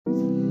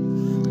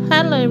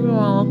Hello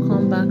everyone,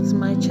 welcome back to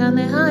my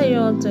channel. How are you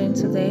all doing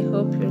today?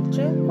 Hope you're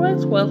doing great.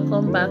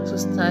 Welcome back to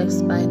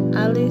Styles by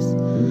Alice.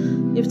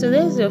 If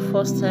today is your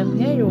first time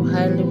here, you're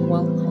highly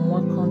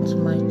welcome to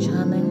my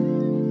channel.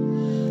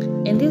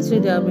 In this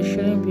video I'll be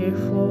showing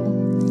beautiful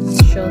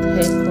short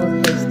hair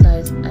called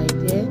hairstyles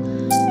idea.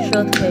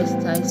 Short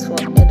hairstyles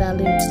for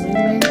elderly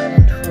women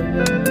and for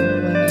young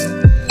women.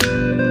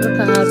 Look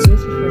at how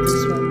beautiful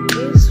this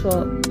one is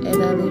for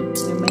elderly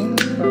women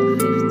from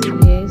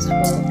 50 years,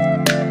 for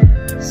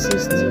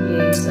 60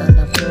 years and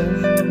above.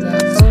 They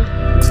are all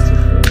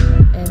beautiful,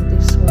 and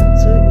this one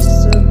too is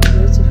so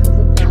beautiful.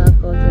 Look at how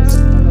gorgeous the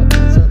color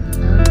is on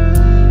her.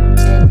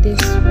 And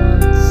this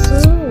one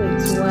too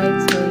with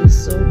white hair is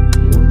so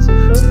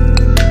beautiful.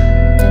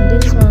 And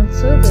this one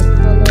too, the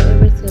color,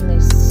 everything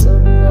is so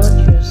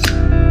gorgeous.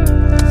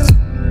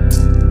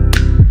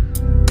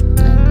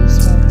 And this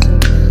one too,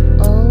 they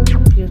are all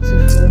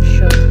beautiful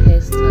short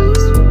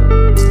hairstyles for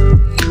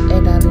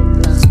elderly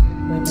black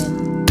women.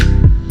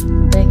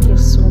 Thank you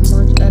so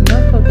much, and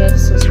don't forget to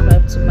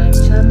subscribe to my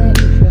channel.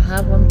 If you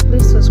haven't,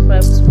 please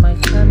subscribe to my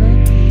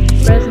channel,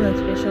 press the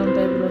notification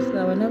bell below so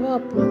that whenever I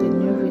upload a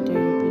new video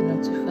you'll be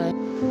notified.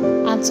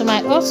 And to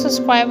my old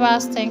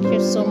subscribers, thank you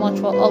so much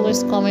for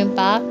always coming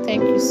back.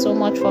 Thank you so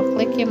much for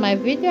clicking my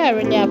video. I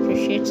really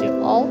appreciate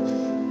you all.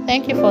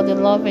 Thank you for the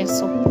love and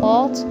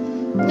support.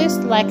 Please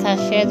like and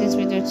share this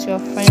video to your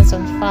friends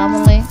and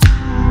family.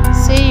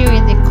 See you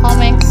in the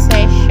comment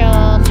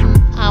section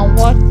and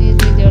watch this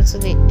video to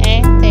the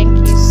end.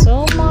 Thank you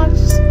so much.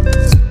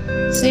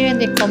 See you in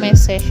the comment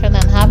section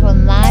and have a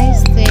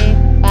nice day.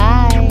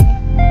 Bye.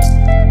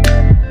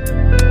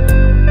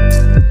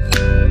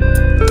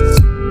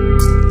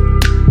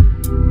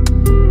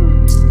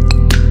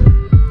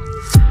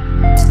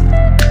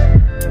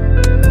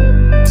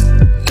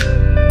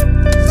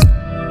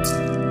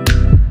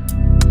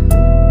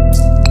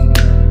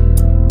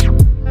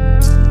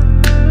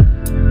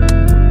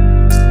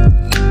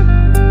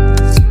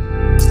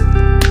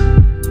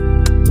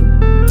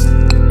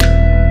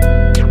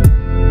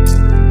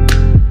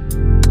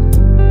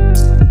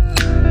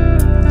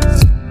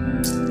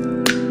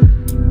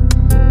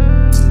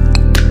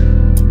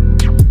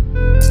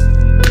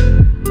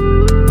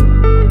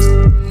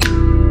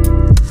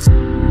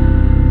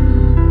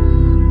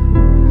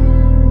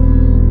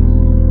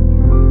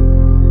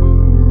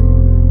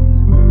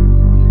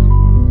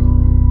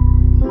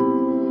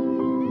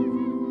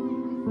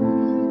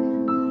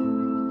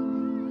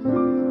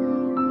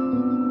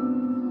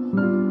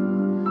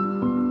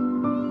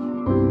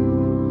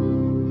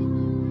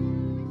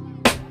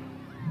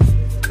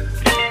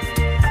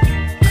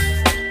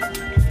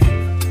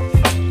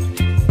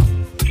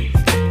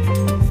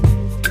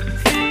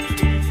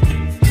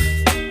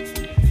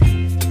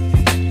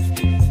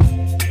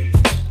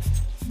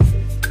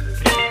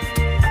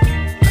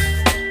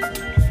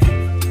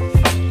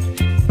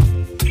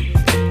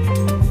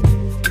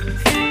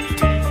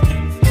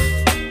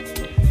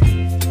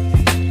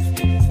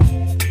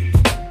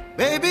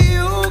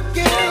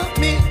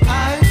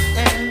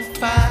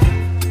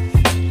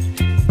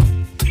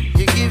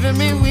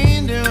 Me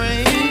wind and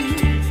rain,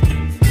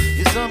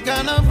 you're some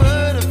kind of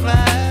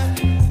butterfly.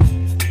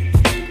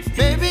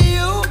 Baby,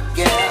 you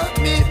give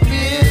me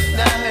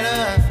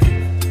midnight.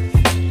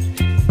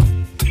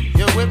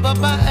 You whip up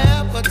my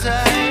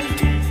appetite.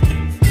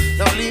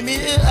 Don't leave me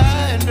here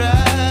high and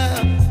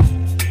dry.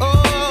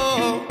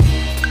 Oh,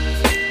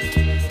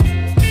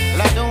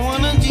 well, I don't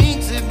wanna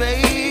jinx it,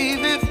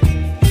 baby,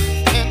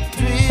 and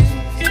twist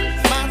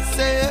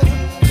myself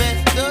at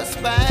the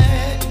spine.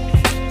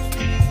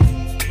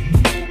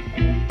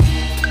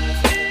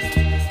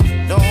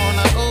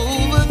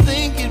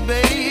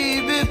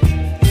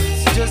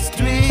 Just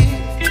twist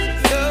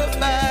your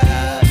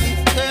body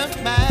and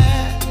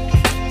mine.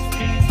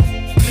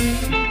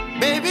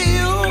 Baby,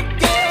 you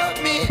give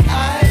me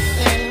ice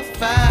and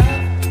fire.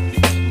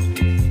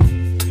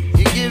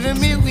 You're giving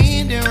me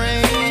wind and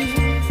rain.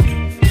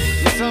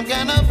 You're some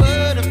kind of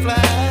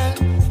butterfly.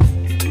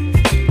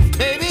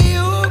 Baby,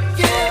 you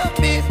give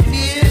me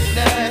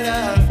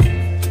midnight.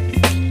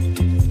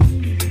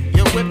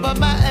 You whip up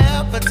my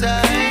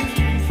appetite.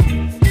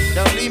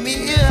 Don't leave me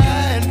here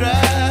high and dry.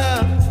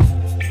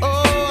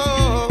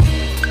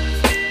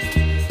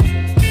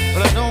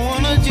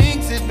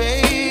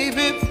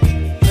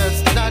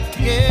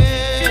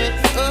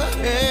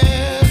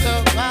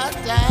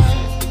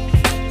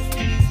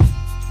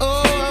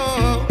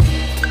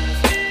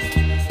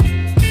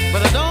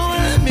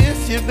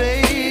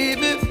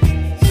 Baby,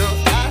 so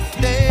I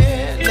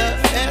stand up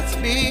and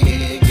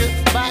speak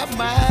my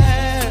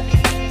mind.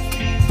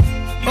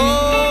 Oh,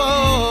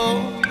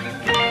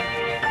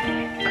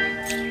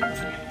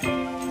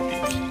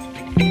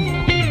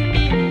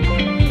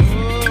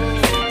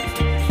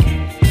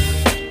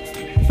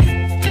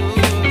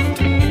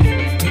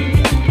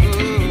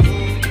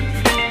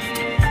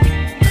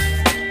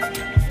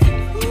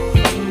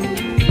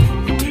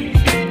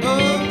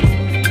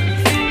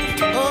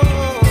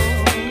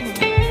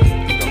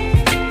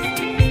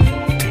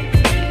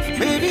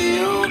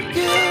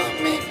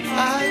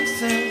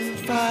 ice and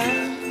fire.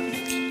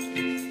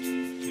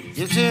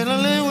 You're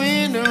chilling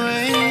in the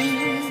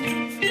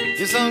rain.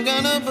 You're some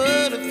kind of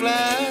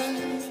butterfly.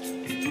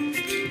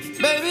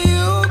 Baby,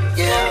 you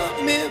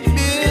give me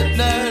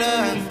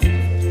midnight.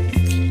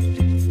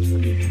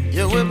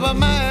 You whip up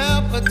my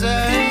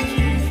appetite.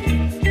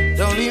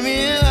 Don't leave me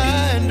here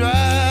high and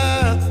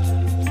dry.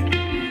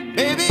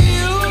 Baby,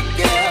 you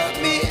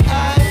give me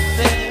ice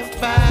and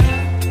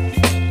fire.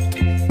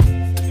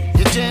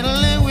 You're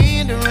channeling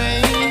wind and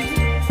rain.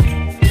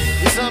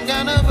 You're some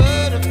kind of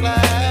butterfly.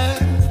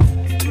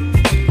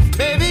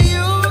 Baby,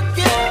 you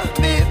give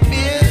me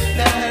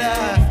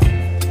midnight.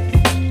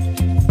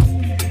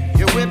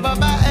 You whip up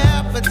my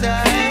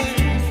appetite.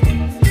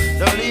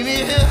 Don't leave me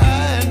here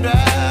high and dry.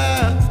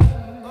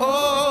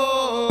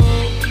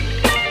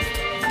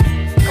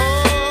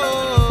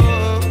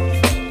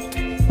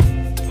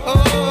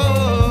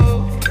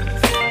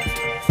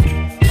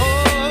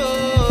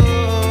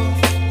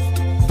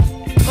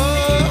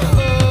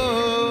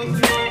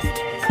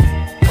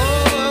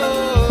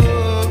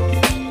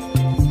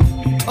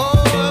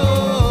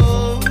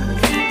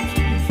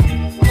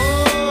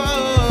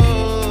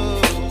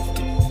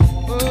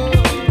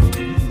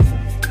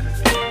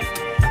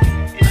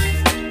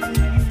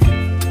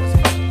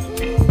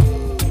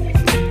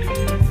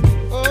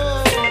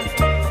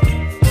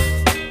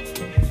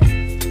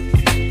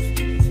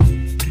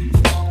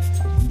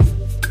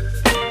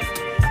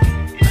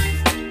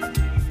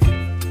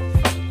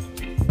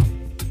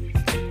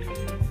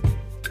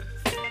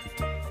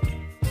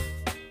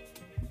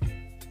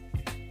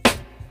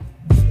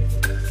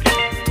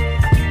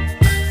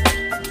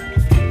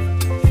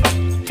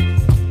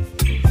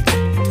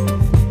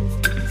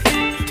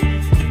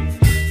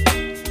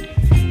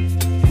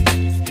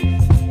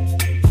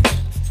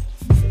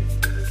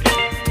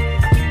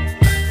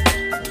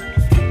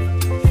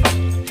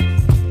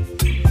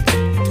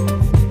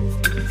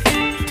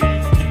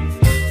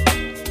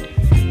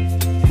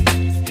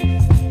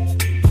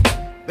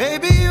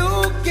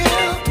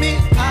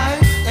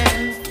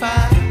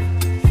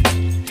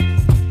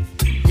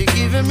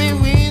 Me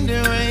wind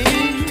and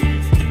rain.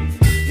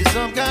 You're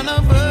some kind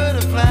of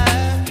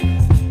butterfly.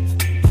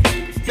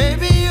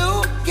 Baby,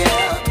 you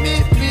give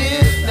me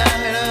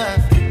midnight.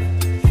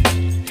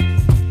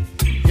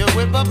 You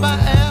whip up my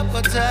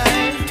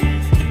appetite.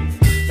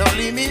 Don't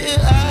leave me here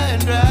high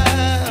and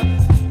dry.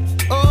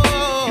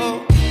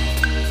 Oh,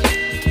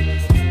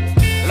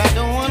 well, I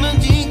don't wanna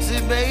jinx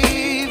it,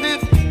 baby,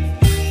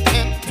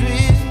 and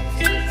twist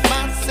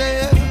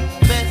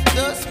myself at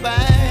the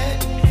spine.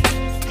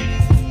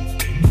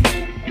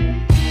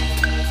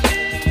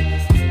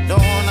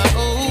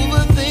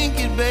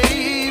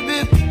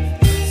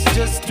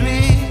 Just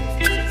tweet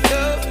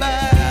your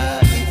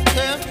body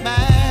and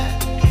mine.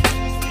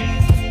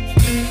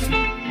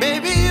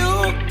 Baby, you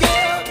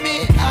give me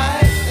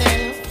ice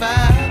and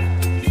fire.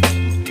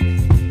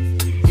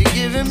 You're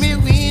giving me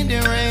wind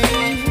and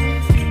rain.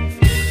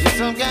 You're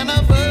some kind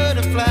of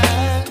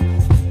butterfly.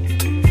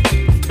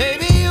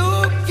 Baby, you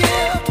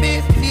give me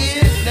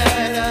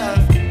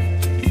midnight.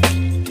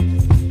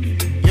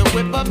 You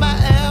whip up my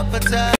appetite.